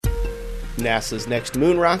NASA's next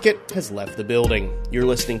moon rocket has left the building. You're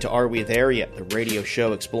listening to Are We There Yet?, the radio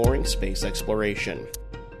show exploring space exploration.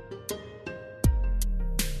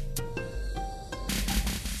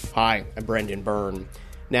 Hi, I'm Brendan Byrne.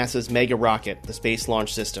 NASA's Mega Rocket, the Space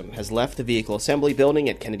Launch System, has left the Vehicle Assembly Building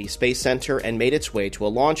at Kennedy Space Center and made its way to a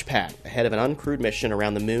launch pad ahead of an uncrewed mission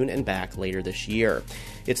around the moon and back later this year.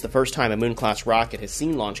 It's the first time a Moon-class rocket has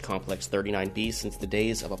seen Launch Complex 39B since the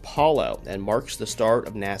days of Apollo and marks the start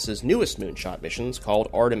of NASA's newest moonshot missions called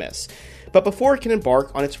Artemis. But before it can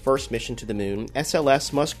embark on its first mission to the moon,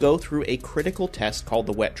 SLS must go through a critical test called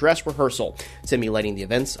the wet dress rehearsal, simulating the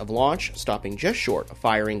events of launch, stopping just short of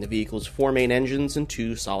firing the vehicle's 4 main engines and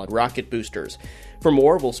 2 solid rocket boosters. For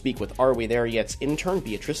more, we'll speak with Are We There Yet's intern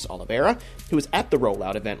Beatrice Oliveira, who was at the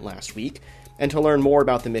rollout event last week. And to learn more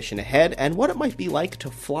about the mission ahead and what it might be like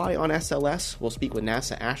to fly on SLS, we'll speak with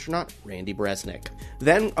NASA astronaut Randy Bresnik.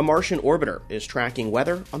 Then, a Martian orbiter is tracking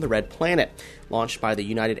weather on the Red Planet. Launched by the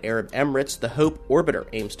United Arab Emirates, the HOPE orbiter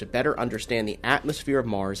aims to better understand the atmosphere of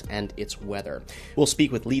Mars and its weather. We'll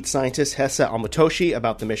speak with lead scientist Hessa Amotoshi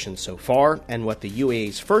about the mission so far and what the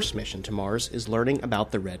UAE's first mission to Mars is learning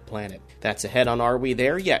about the Red Planet. That's ahead on Are We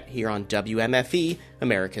There Yet? Here on WMFE,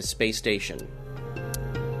 America's Space Station.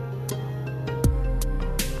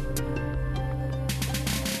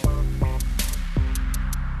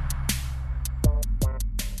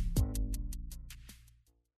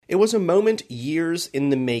 It was a moment years in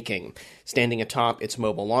the making. Standing atop its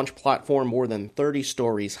mobile launch platform more than 30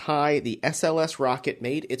 stories high, the SLS rocket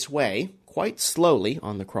made its way, quite slowly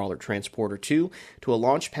on the Crawler Transporter 2, to a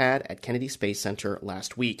launch pad at Kennedy Space Center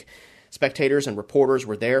last week. Spectators and reporters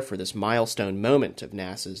were there for this milestone moment of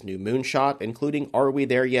NASA's new moonshot, including Are We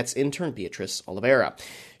There Yet's intern Beatrice Oliveira.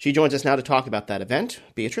 She joins us now to talk about that event.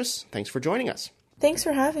 Beatrice, thanks for joining us. Thanks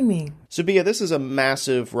for having me. So, Bea, this is a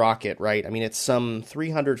massive rocket, right? I mean, it's some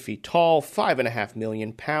 300 feet tall, 5.5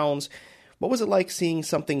 million pounds. What was it like seeing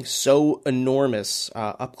something so enormous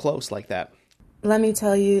up close like that? Let me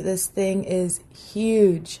tell you, this thing is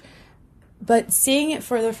huge. But seeing it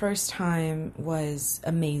for the first time was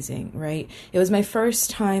amazing, right? It was my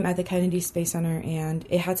first time at the Kennedy Space Center, and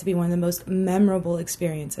it had to be one of the most memorable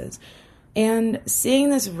experiences. And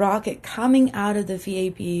seeing this rocket coming out of the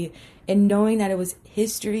VAB and knowing that it was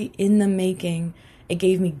history in the making, it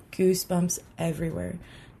gave me goosebumps everywhere.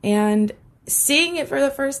 And seeing it for the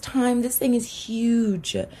first time, this thing is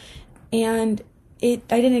huge. And I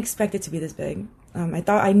didn't expect it to be this big.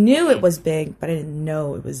 I knew it was big, but I didn't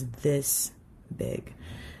know it was this big.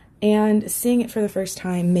 And seeing it for the first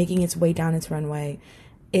time, making its way down its runway,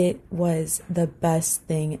 it was the best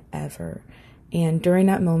thing ever. And during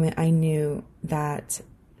that moment, I knew that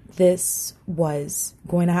this was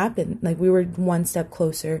going to happen. Like, we were one step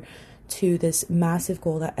closer to this massive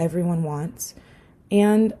goal that everyone wants.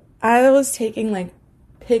 And I was taking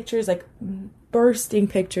pictures, bursting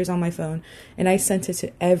pictures on my phone, and I sent it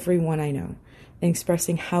to everyone I know,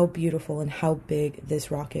 expressing how beautiful and how big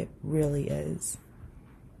this rocket really is.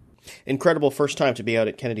 Incredible first time to be out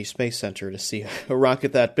at Kennedy Space Center to see a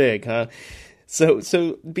rocket that big, huh?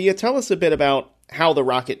 So Bea, tell us a bit about how the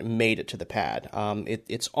rocket made it to the pad.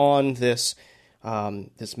 It's on this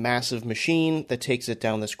massive machine that takes it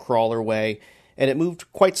down this crawler way, and it moved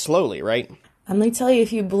quite slowly, right? I'm going to tell you,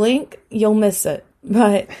 if you blink, you'll miss it.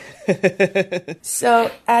 But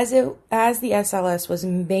so as the SLS was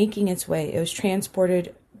making its way, it was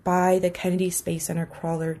transported by the Kennedy Space Center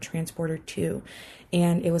Crawler Transporter 2,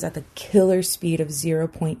 and it was at the killer speed of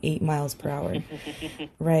 0.8 miles per hour,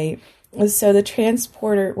 right? So the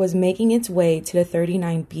transporter was making its way to the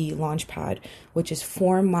 39B launch pad, which is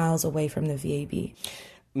 4 miles away from the VAB.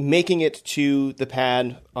 Making it to the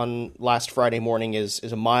pad on last Friday morning is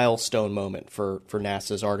a milestone moment for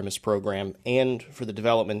NASA's Artemis program and for the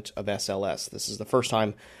development of SLS. This is the first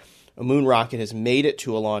time a moon rocket has made it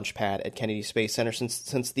to a launch pad at Kennedy Space Center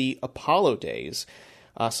since the Apollo days,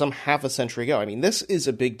 some half a century ago. I mean, this is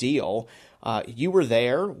a big deal. You were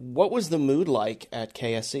there. What was the mood like at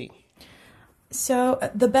KSC? So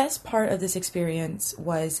the best part of this experience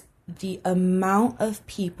was the amount of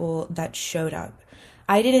people that showed up.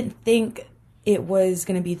 I didn't think it was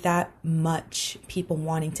going to be that much people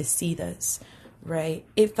wanting to see this, right?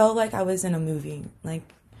 It felt like I was in a movie.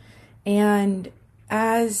 And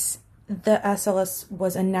as the SLS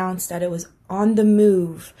was announced that it was on the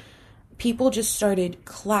move, people just started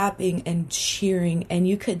clapping and cheering, and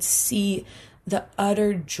you could see the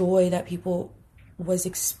utter joy that people was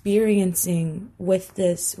experiencing with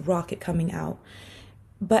this rocket coming out.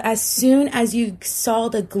 But as soon as you saw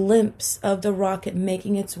the glimpse of the rocket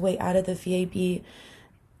making its way out of the VAB,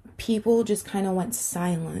 people just kind of went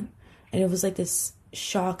silent. And it was like this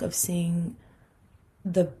shock of seeing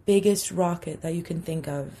the biggest rocket that you can think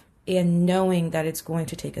of and knowing that it's going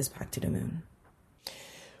to take us back to the moon.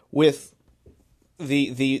 With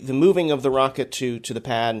the moving of the rocket to the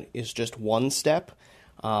pad is just one step,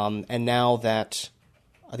 and now that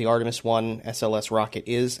the Artemis 1 SLS rocket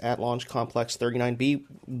is at Launch Complex 39B,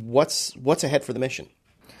 what's ahead for the mission?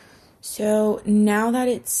 So now that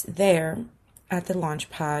it's there at the launch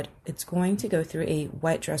pad, it's going to go through a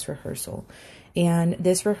wet dress rehearsal. And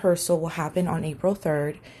this rehearsal will happen on April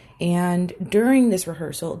 3rd. And during this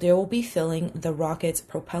rehearsal, they will be filling the rocket's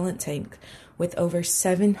propellant tank with over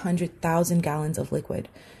 700,000 gallons of liquid.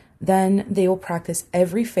 Then they will practice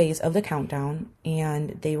every phase of the countdown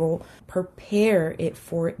and they will prepare it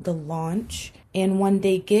for the launch. And when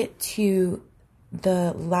they get to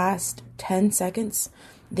the last 10 seconds,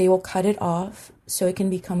 they will cut it off so it can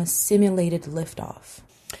become a simulated liftoff.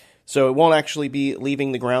 So it won't actually be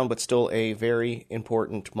leaving the ground, but still a very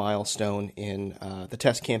important milestone in the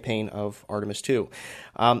test campaign of Artemis 2.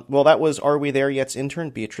 Well, that was Are We There Yet's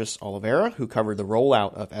intern, Beatrice Oliveira, who covered the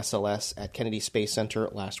rollout of SLS at Kennedy Space Center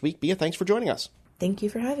last week. Bea, thanks for joining us. Thank you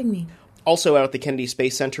for having me. Also out at the Kennedy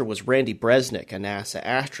Space Center was Randy Bresnik, a NASA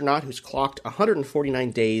astronaut who's clocked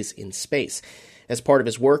 149 days in space. As part of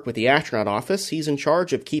his work with the astronaut office, he's in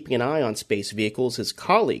charge of keeping an eye on space vehicles his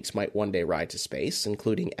colleagues might one day ride to space,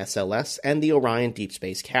 including SLS and the Orion Deep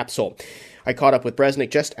Space Capsule. I caught up with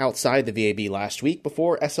Bresnik just outside the VAB last week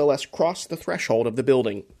before SLS crossed the threshold of the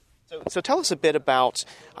building. So tell us a bit about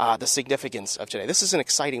the significance of today. This is an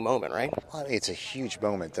exciting moment, right? Well, it's a huge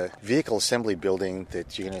moment. The vehicle assembly building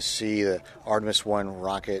that you're going to see the Artemis 1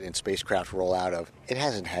 rocket and spacecraft roll out of, it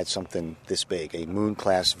hasn't had something this big, a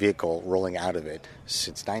moon-class vehicle rolling out of it,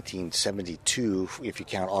 since 1972, if you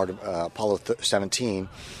count Apollo 17.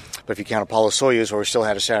 But if you count Apollo Soyuz, where we still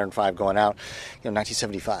had a Saturn V going out,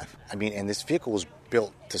 1975. I mean, and this vehicle was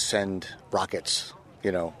built to send rockets,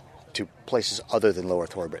 to places other than low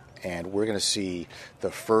Earth orbit. And we're going to see the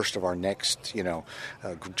first of our next,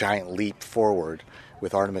 giant leap forward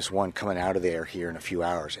with Artemis 1 coming out of there here in a few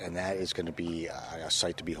hours. And that is going to be a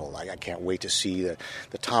sight to behold. I can't wait to see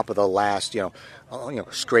the top of the last,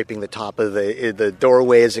 scraping the top of the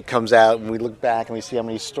doorway as it comes out. And we look back and we see how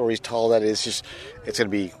many stories tall that is. It's going to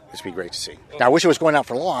be great to see. Now, I wish it was going out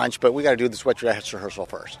for launch, but we got to do this wet dress rehearsal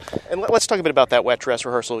first. And let's talk a bit about that wet dress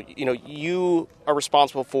rehearsal. You are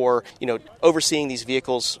responsible for, overseeing these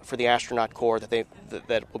vehicles for the astronaut corps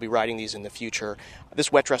that will be riding these in the future. This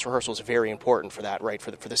wet dress rehearsal is very important for that, right?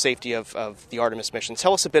 For the safety of the Artemis mission.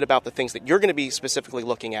 Tell us a bit about the things that you're going to be specifically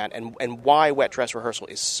looking at and why wet dress rehearsal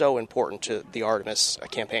is so important to the Artemis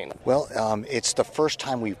campaign. Well, it's the first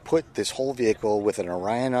time we've put this whole vehicle with an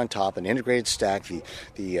Orion on top, an integrated stack,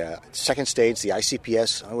 the second stage, the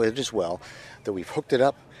ICPS with it as well, that we've hooked it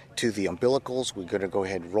up to the umbilicals. We're going to go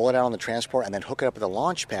ahead and roll it out on the transport and then hook it up at the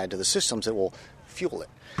launch pad to the systems that will fuel it.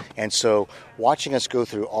 And so watching us go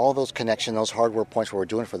through all those connections, those hardware points where we're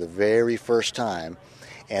doing it for the very first time,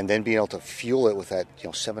 and then being able to fuel it with that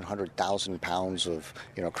 700,000 pounds of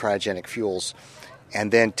cryogenic fuels,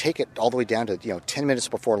 and then take it all the way down to 10 minutes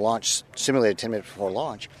before launch, simulated 10 minutes before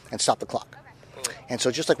launch, and stop the clock. And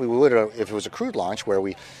so just like we would if it was a crewed launch where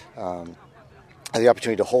we have the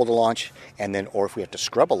opportunity to hold a launch and then, or if we have to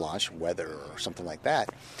scrub a launch, weather or something like that,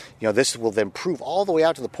 this will then prove all the way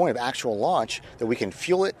out to the point of actual launch that we can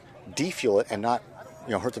fuel it, defuel it, and not,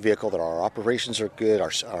 hurt the vehicle, that our operations are good,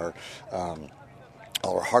 our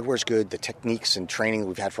hardware is good, the techniques and training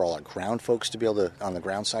we've had for all our ground folks to be able to, on the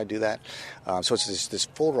ground side, do that. So it's this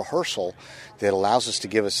full rehearsal that allows us to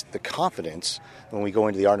give us the confidence when we go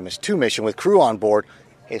into the Artemis 2 mission with crew on board.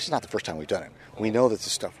 Hey, it's not the first time we've done it. We know that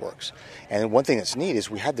this stuff works. And one thing that's neat is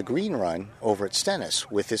we had the green run over at Stennis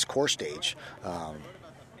with this core stage.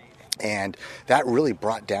 And that really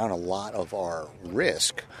brought down a lot of our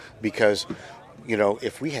risk because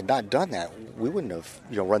if we had not done that, we wouldn't have,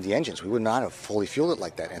 run the engines. We would not have fully fueled it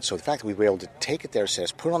like that. And so the fact that we were able to take it there,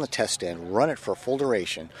 put it on the test stand, run it for a full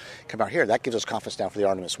duration, come out here, that gives us confidence now for the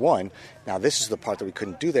Artemis 1. Now, this is the part that we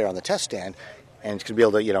couldn't do there on the test stand, and to be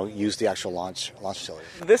able to, use the actual launch facility.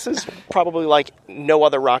 This is probably like no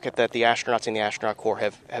other rocket that the astronauts in the astronaut corps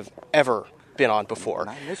have ever been on before.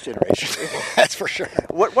 Not in this generation, that's for sure.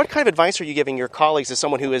 What kind of advice are you giving your colleagues as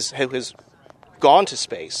someone who has gone to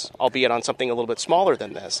space, albeit on something a little bit smaller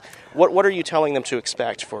than this? What are you telling them to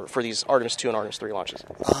expect for these Artemis 2 and Artemis 3 launches?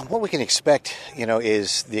 What we can expect,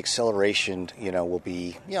 is the acceleration, will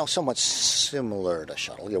be, somewhat similar to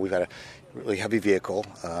shuttle. We've got a really heavy vehicle.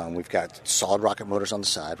 We've got solid rocket motors on the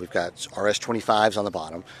side. We've got RS-25s on the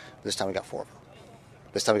bottom. This time we got 4 of them.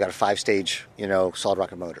 This time we got a 5-stage, solid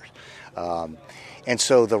rocket motors. And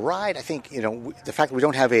so the ride, I think, the fact that we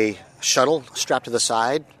don't have a shuttle strapped to the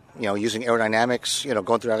side, using aerodynamics,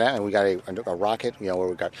 going through that, and we got a rocket, where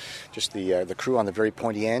we got just the crew on the very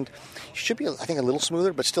pointy end, should be, I think, a little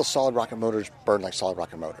smoother, but still solid rocket motors burn like solid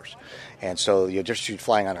rocket motors. And so just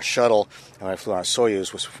flying on a shuttle, and when I flew on a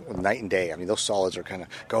Soyuz, was night and day. I mean, those solids are kind of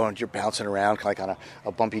going, you're bouncing around kind of like on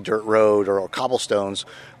a bumpy dirt road or cobblestones,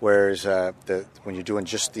 whereas when you're doing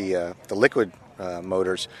just the liquid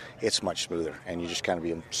motors, it's much smoother, and you just kind of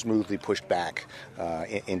be smoothly pushed back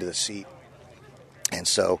into the seat. And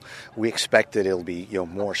so we expect that it'll be,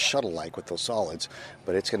 more shuttle-like with those solids,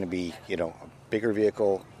 but it's going to be, a bigger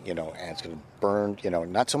vehicle, and it's going to burn,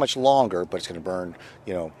 not so much longer, but it's going to burn,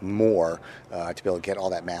 more to be able to get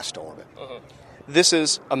all that mass to orbit. This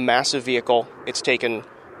is a massive vehicle. It's taken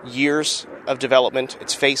years of development.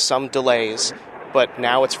 It's faced some delays, but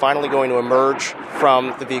now it's finally going to emerge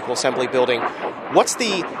from the vehicle assembly building. What's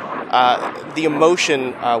the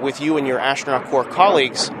emotion with you and your astronaut corps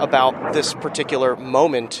colleagues about this particular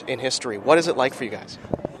moment in history? What is it like for you guys?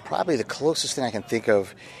 Probably the closest thing I can think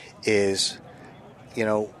of is,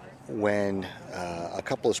 when a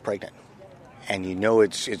couple is pregnant and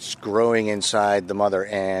it's growing inside the mother,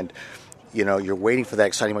 and you're waiting for that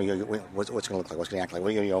exciting moment. What's it going to look like? What's it going to act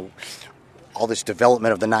like? All this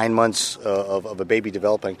development of the 9 months of a baby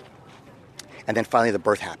developing. And then finally the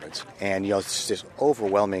birth happens, and it's this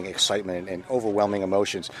overwhelming excitement and overwhelming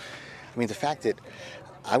emotions. I mean, the fact that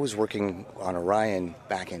I was working on Orion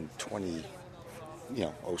back in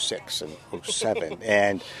 06 and 07,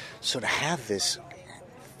 and so to have this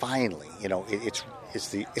finally,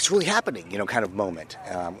 it's really happening, kind of moment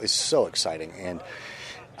is so exciting. And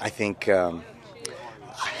I think, like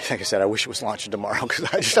I said, I wish it was launching tomorrow, because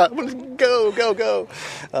I just thought,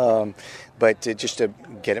 go. But just to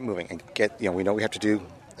get it moving and we know we have to do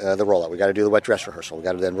the rollout. We got to do the wet dress rehearsal. We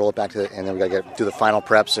got to then roll it back and then we got to do the final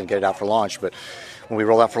preps and get it out for launch. But when we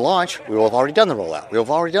roll out for launch, we will have already done the rollout. We will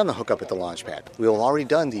have already done the hookup at the launch pad. We will have already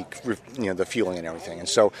done the fueling and everything. And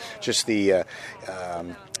so just the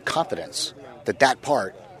confidence that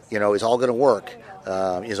part, is all going to work.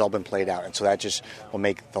 Has all been played out, and so that just will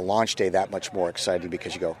make the launch day that much more exciting,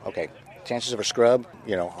 because you go, okay, chances of a scrub,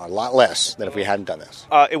 are a lot less than if we hadn't done this.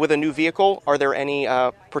 With a new vehicle, are there any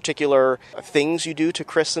particular things you do to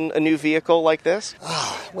christen a new vehicle like this?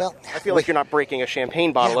 Well, I feel like you're not breaking a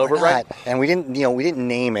champagne bottle over, right? And we didn't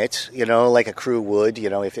name it, like a crew would,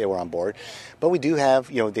 if they were on board. But we do have,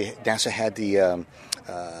 NASA had the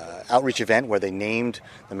outreach event where they named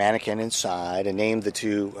the mannequin inside and named the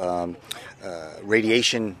two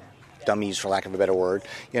radiation dummies, for lack of a better word,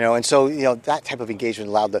 and so that type of engagement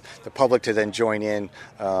allowed the public to then join in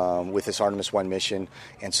with this Artemis 1 mission,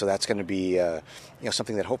 and so that's going to be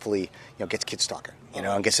something that hopefully gets kids talking,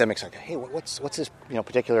 and gets them excited. Hey, what's this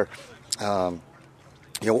particular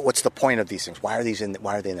what's the point of these things? Why are they in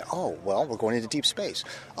there? Oh, well, we're going into deep space.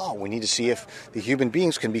 Oh, we need to see if the human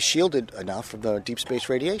beings can be shielded enough from the deep space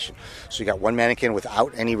radiation. So you got one mannequin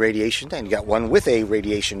without any radiation, and you got one with a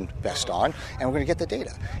radiation vest on, and we're going to get the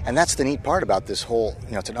data. And that's the neat part about this whole,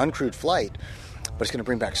 it's an uncrewed flight, but it's going to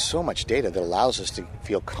bring back so much data that allows us to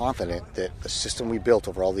feel confident that the system we built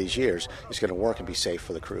over all these years is going to work and be safe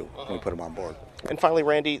for the crew when we put them on board. And finally,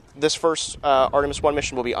 Randy, this first Artemis 1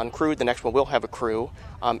 mission will be uncrewed. The next one will have a crew.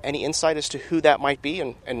 Any insight as to who that might be,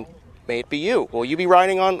 and may it be you? Will you be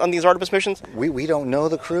riding on these Artemis missions? We don't know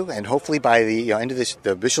the crew, and hopefully by the end of this,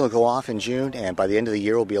 the mission will go off in June, and by the end of the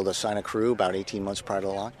year we'll be able to assign a crew about 18 months prior to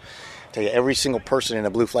the launch. I tell you, every single person in a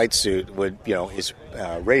blue flight suit is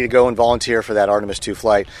ready to go and volunteer for that Artemis 2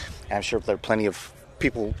 flight. And I'm sure there are plenty of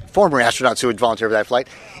people, former astronauts, who would volunteer for that flight,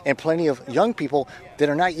 and plenty of young people that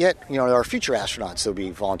are not yet, are future astronauts that will be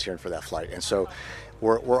volunteering for that flight. And so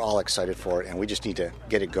we're all excited for it, and we just need to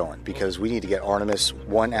get it going, because we need to get Artemis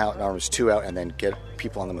 1 out and Artemis 2 out, and then get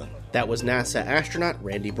people on the moon. That was NASA astronaut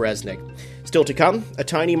Randy Bresnik. Still to come, a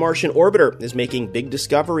tiny Martian orbiter is making big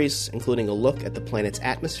discoveries, including a look at the planet's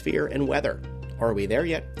atmosphere and weather. Are We There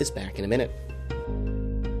Yet? Is back in a minute.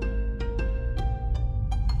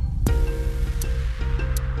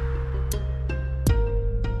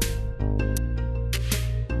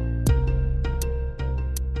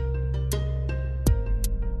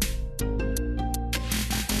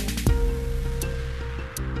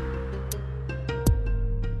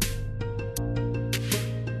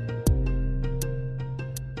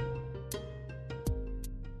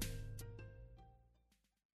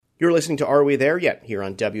 You're listening to Are We There Yet? Here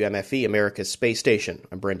on WMFE, America's Space Station.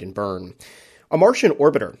 I'm Brendan Byrne. A Martian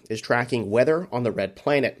orbiter is tracking weather on the Red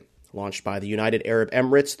Planet. Launched by the United Arab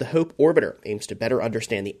Emirates, the HOPE orbiter aims to better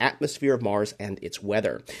understand the atmosphere of Mars and its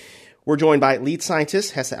weather. We're joined by lead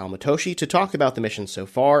scientist Hessa Al-Matoshi to talk about the mission so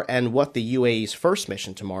far and what the UAE's first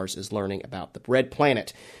mission to Mars is learning about the Red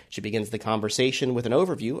Planet. She begins the conversation with an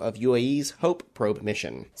overview of UAE's HOPE probe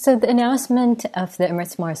mission. So the announcement of the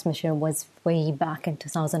Emirates Mars mission was way back in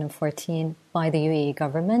 2014 by the UAE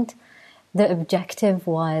government. The objective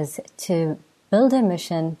was to build a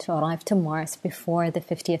mission to arrive to Mars before the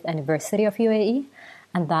 50th anniversary of UAE,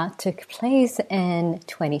 and that took place in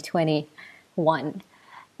 2021.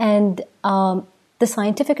 And the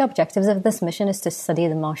scientific objectives of this mission is to study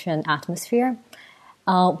the Martian atmosphere.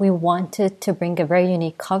 We wanted to bring a very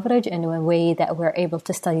unique coverage in a way that we're able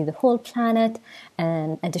to study the whole planet,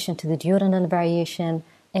 in addition to the diurnal variation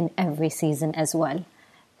in every season as well.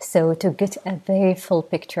 So to get a very full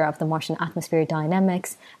picture of the Martian atmosphere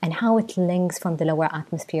dynamics and how it links from the lower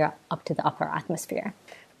atmosphere up to the upper atmosphere.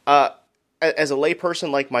 As a layperson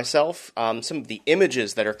like myself, some of the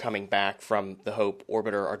images that are coming back from the HOPE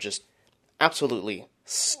orbiter are just absolutely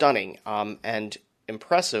stunning and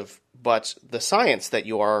impressive, but the science that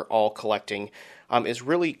you are all collecting is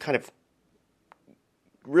really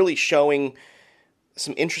really showing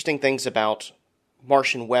some interesting things about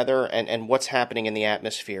Martian weather and what's happening in the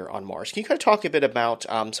atmosphere on Mars. Can you kind of talk a bit about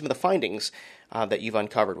some of the findings that you've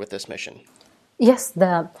uncovered with this mission? Yes,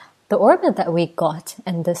 the orbit that we got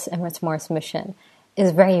in this Emirates Mars mission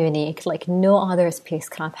is very unique. Like no other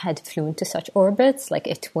spacecraft had flown to such orbits, like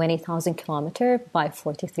a 20,000 kilometer by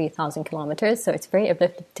 43,000 kilometers. So it's very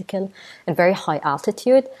elliptical and very high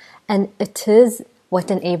altitude. And it is what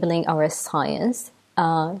enabling our science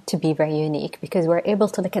to be very unique, because we're able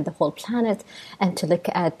to look at the whole planet and to look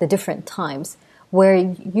at the different times where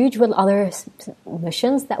usual other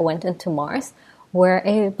missions that went into Mars were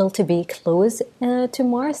able to be close to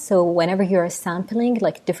Mars. So whenever you're sampling,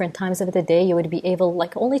 like different times of the day, you would be able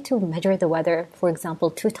like only to measure the weather, for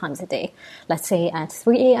example, 2 times a day, let's say at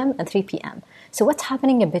 3 a.m. and 3 p.m. So what's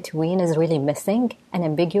happening in between is really missing and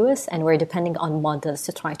ambiguous, and we're depending on models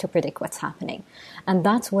to try to predict what's happening. And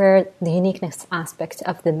that's where the uniqueness aspect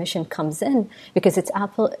of the mission comes in, because it's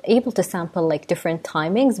able to sample like different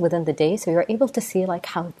timings within the day. So you're able to see like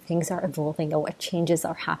how things are evolving or what changes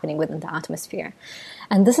are happening within the atmosphere.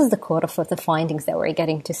 And this is the core of the findings that we're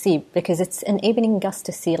getting to see, because it's enabling us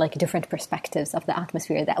to see like different perspectives of the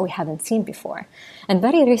atmosphere that we haven't seen before. And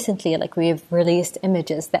very recently, like we've released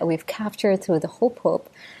images that we've captured through the HOPE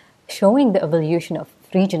showing the evolution of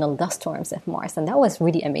regional dust storms at Mars. And that was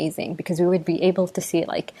really amazing, because we would be able to see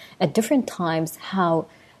like at different times how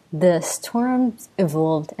the storms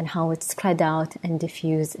evolved and how it spread out and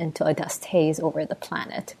diffused into a dust haze over the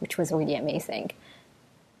planet, which was really amazing.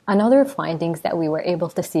 Another findings that we were able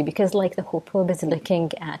to see, because like the HOPE probe is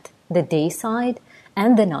looking at the day side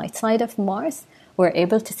and the night side of Mars, we're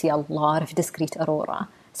able to see a lot of discrete aurora.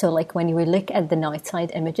 So like when we look at the night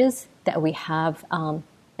side images that we have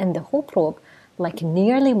in the HOPE probe, like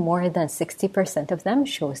nearly more than 60% of them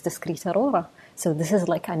shows discrete aurora. So this is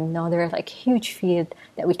like another like huge field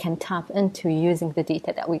that we can tap into using the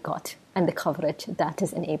data that we got and the coverage that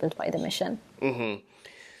is enabled by the mission. Mm-hmm.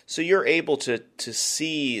 So you're able to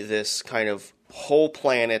see this kind of whole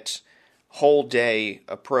planet, whole day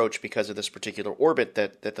approach because of this particular orbit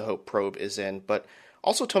that the HOPE probe is in. But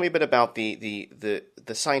also tell me a bit about the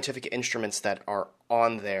scientific instruments that are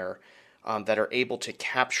on there that are able to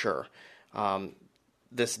capture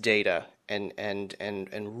this data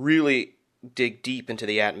and really dig deep into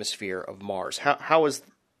the atmosphere of Mars. How is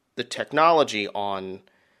the technology on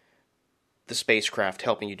the spacecraft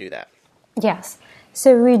helping you do that? Yes.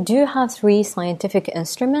 So we do have 3 scientific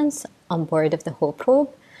instruments on board of the HOPE probe.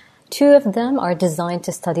 2 of them are designed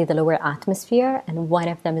to study the lower atmosphere, and 1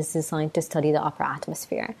 of them is designed to study the upper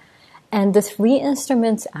atmosphere. And the 3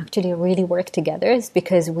 instruments actually really work together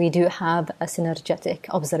because we do have a synergetic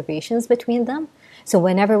observations between them. So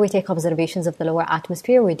whenever we take observations of the lower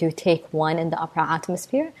atmosphere, we do take one in the upper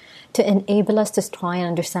atmosphere to enable us to try and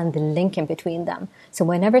understand the link in between them. So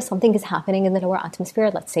whenever something is happening in the lower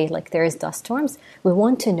atmosphere, let's say like there is dust storms, we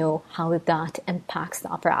want to know how that impacts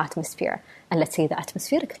the upper atmosphere. And let's say the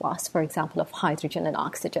atmospheric loss, for example, of hydrogen and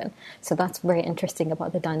oxygen. So that's very interesting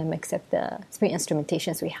about the dynamics of the 3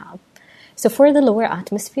 instrumentations we have. So for the lower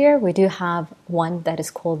atmosphere, we do have one that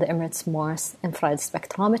is called the Emirates Mars Infrared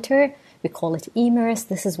Spectrometer. We call it EMIRS.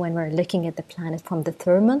 This is when we're looking at the planet from the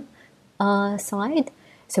thermal side.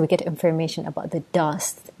 So we get information about the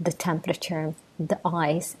dust, the temperature, the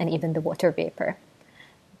ice, and even the water vapor.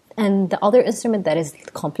 And the other instrument that is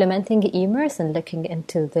complementing EMIRS and looking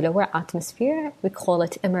into the lower atmosphere, we call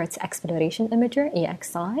it Emirates Exploration Imager,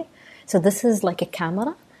 EXI. So this is like a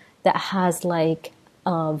camera that has like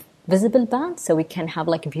visible bands, so we can have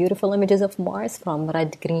like beautiful images of Mars from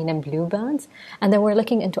red, green, and blue bands. And then we're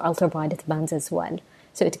looking into ultraviolet bands as well.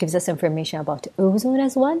 So it gives us information about ozone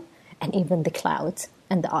as well, and even the clouds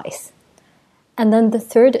and the ice. And then the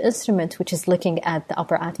third instrument, which is looking at the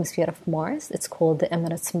upper atmosphere of Mars, it's called the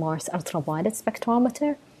Emirates Mars Ultraviolet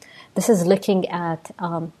Spectrometer. This is looking at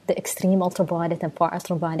the extreme ultraviolet and far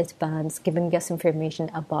ultraviolet bands, giving us information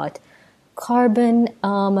about carbon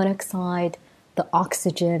monoxide, the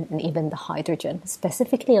oxygen, and even the hydrogen,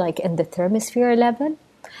 specifically like in the thermosphere level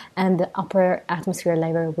and the upper atmosphere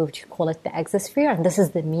level, which we call it the exosphere. And this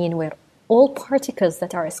is the mean where all particles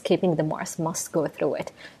that are escaping the Mars must go through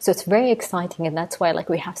it. So it's very exciting, and that's why like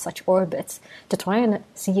we have such orbits to try and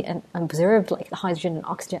see and observe like the hydrogen and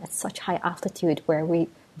oxygen at such high altitude where we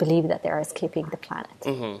believe that they are escaping the planet.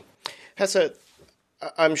 Mm-hmm.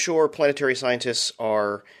 I'm sure planetary scientists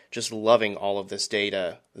are just loving all of this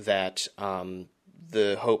data that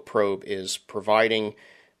the HOPE probe is providing,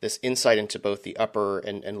 this insight into both the upper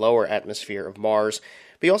and lower atmosphere of Mars.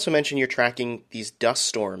 But you also mentioned you're tracking these dust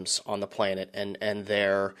storms on the planet and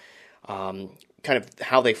their kind of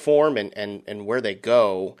how they form and where they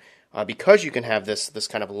go, because you can have this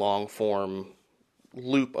kind of long form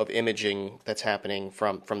loop of imaging that's happening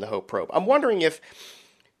from the HOPE probe. I'm wondering if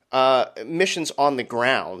missions on the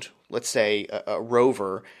ground, let's say a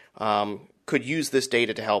rover, could use this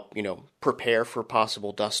data to help, prepare for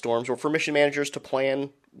possible dust storms, or for mission managers to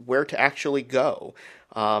plan where to actually go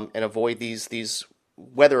and avoid these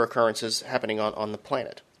weather occurrences happening on the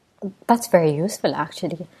planet. That's very useful,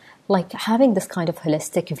 actually. Like having this kind of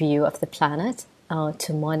holistic view of the planet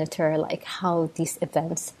to monitor like how these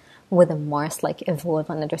events within Mars like evolve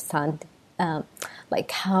and understand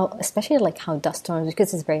especially how dust storms,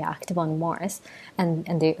 because it's very active on Mars and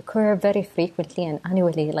they occur very frequently and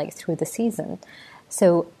annually like through the season.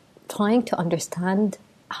 So trying to understand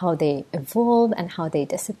how they evolve and how they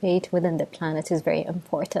dissipate within the planet is very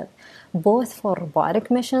important, both for robotic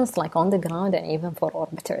missions like on the ground and even for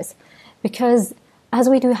orbiters. Because as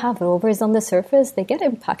we do have rovers on the surface, they get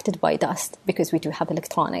impacted by dust because we do have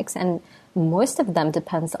electronics, and most of them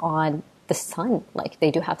depends on the sun. Like they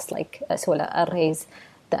do have like solar arrays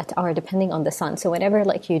that are depending on the sun. So whenever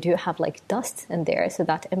like you do have like dust in there, so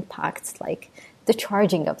that impacts like the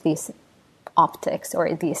charging of these optics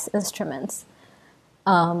or these instruments.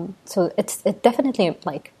 So it's definitely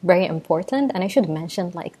like very important. And I should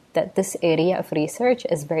mention like that this area of research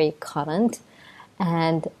is very current,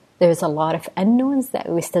 and there's a lot of unknowns that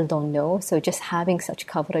we still don't know. So just having such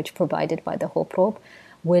coverage provided by the HOPE probe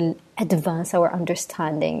will advance our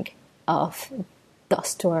understanding of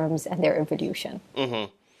dust storms and their evolution.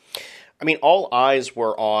 Mm-hmm. I mean, all eyes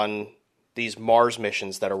were on these Mars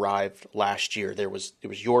missions that arrived last year. It was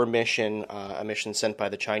your mission, a mission sent by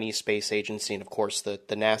the Chinese Space Agency, and of course the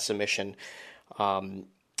NASA mission,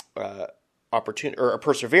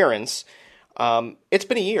 Perseverance. It's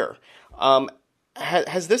been a year.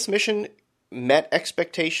 Has this mission met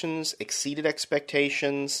expectations, exceeded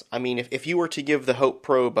expectations? I mean, if you were to give the HOPE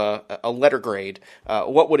probe a letter grade,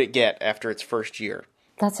 what would it get after its first year?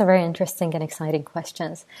 That's a very interesting and exciting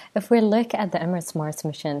question. If we look at the Emirates Mars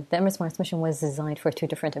mission, the Emirates Mars mission was designed for two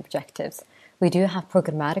different objectives. We do have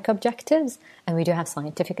programmatic objectives, and we do have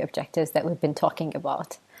scientific objectives that we've been talking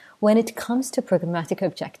about. When it comes to programmatic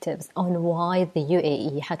objectives on why the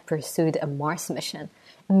UAE had pursued a Mars mission,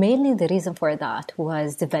 mainly the reason for that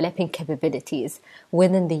was developing capabilities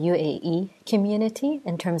within the UAE community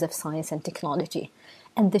in terms of science and technology.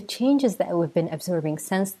 And the changes that we've been observing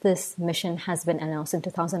since this mission has been announced in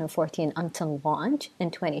 2014 until launch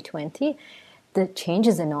in 2020, the change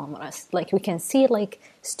is enormous. Like we can see like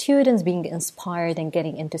students being inspired and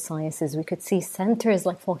getting into sciences. We could see centers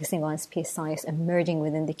like focusing on space science emerging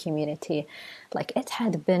within the community. Like it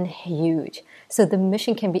had been huge. So the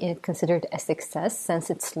mission can be considered a success since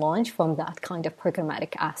its launch from that kind of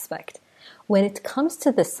programmatic aspect. When it comes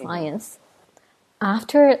to the science,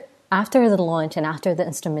 after the launch and after the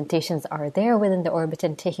instrumentations are there within the orbit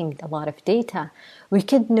and taking a lot of data, we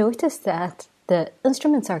could notice that the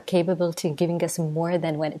instruments are capable to giving us more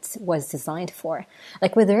than what it was designed for.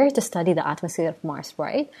 Like we're there to study the atmosphere of Mars,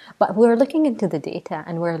 right? But we're looking into the data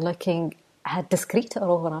and we're looking at discrete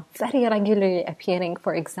aurora very regularly appearing,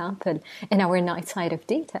 for example, in our night side of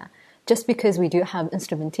data. Just because we do have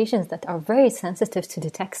instrumentations that are very sensitive to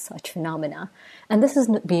detect such phenomena. And this is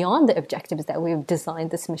beyond the objectives that we've designed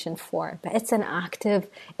this mission for, but it's an active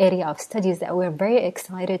area of studies that we're very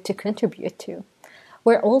excited to contribute to.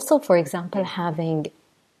 We're also, for example, having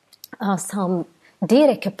some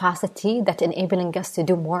data capacity that enabling us to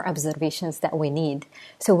do more observations that we need.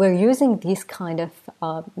 So we're using these kind of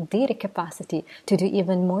data capacity to do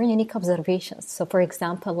even more unique observations. So for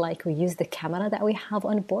example, like we use the camera that we have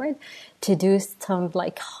on board to do some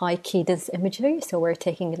like high cadence imagery. So we're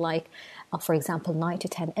taking like, for example, 9 to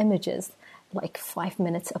 10 images, like 5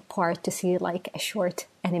 minutes apart to see like a short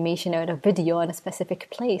animation or a video in a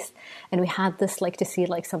specific place. And we had this like to see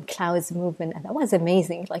like some clouds movement, and that was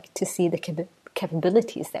amazing, like to see the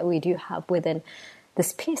capabilities that we do have within the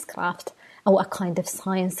spacecraft and what kind of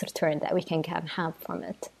science return that we can have from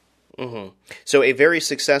it. Mm-hmm. So a very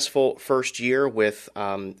successful first year with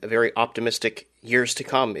a very optimistic years to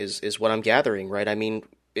come is what I'm gathering, right? I mean,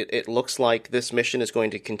 it looks like this mission is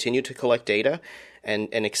going to continue to collect data and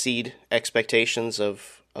exceed expectations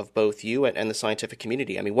of both you and the scientific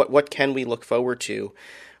community. I mean, what can we look forward to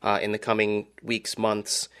in the coming weeks,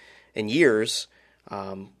 months, and years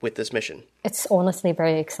with this mission? It's honestly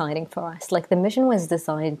very exciting for us. Like the mission was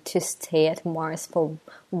designed to stay at Mars for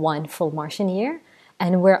one full Martian year.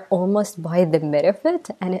 And we're almost by the mid of it.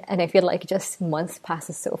 And I feel like just months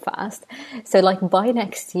passes so fast. So like by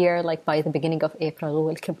next year, like by the beginning of April,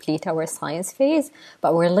 we'll complete our science phase.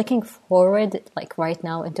 But we're looking forward like right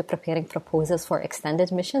now into preparing proposals for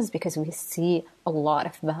extended missions because we see a lot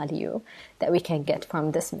of value that we can get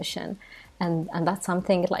from this mission. And that's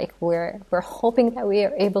something like we're hoping that we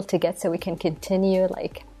are able to get so we can continue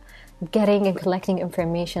like getting and collecting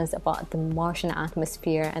information about the Martian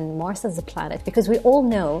atmosphere and Mars as a planet, because we all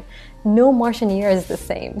know no Martian year is the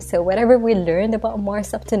same. So whatever we learned about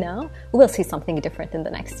Mars up to now, we'll see something different in the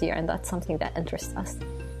next year, and that's something that interests us.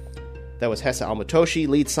 That was Hessa Al-Matoshi,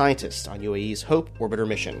 lead scientist on UAE's Hope Orbiter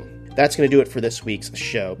mission. That's going to do it for this week's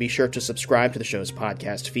show. Be sure to subscribe to the show's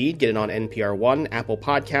podcast feed. Get it on NPR One, Apple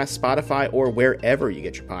Podcasts, Spotify, or wherever you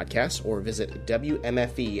get your podcasts, or visit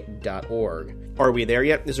WMFE.org. Are We There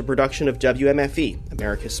Yet is a production of WMFE,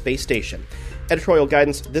 America's space station. Editorial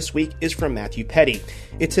guidance this week is from Matthew Petty.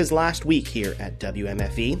 It's his last week here at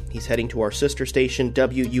WMFE. He's heading to our sister station,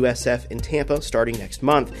 WUSF, in Tampa, starting next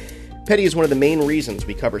month. Petty is one of the main reasons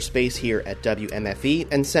we cover space here at WMFE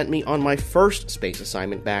and sent me on my first space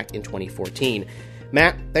assignment back in 2014.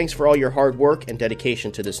 Matt, thanks for all your hard work and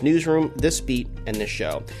dedication to this newsroom, this beat, and this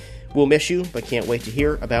show. We'll miss you, but can't wait to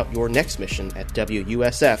hear about your next mission at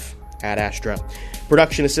WUSF. Ad Astra.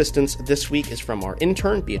 Production assistance this week is from our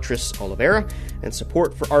intern, Beatrice Oliveira, and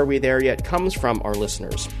support for Are We There Yet comes from our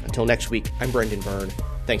listeners. Until next week, I'm Brendan Byrne.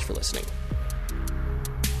 Thanks for listening.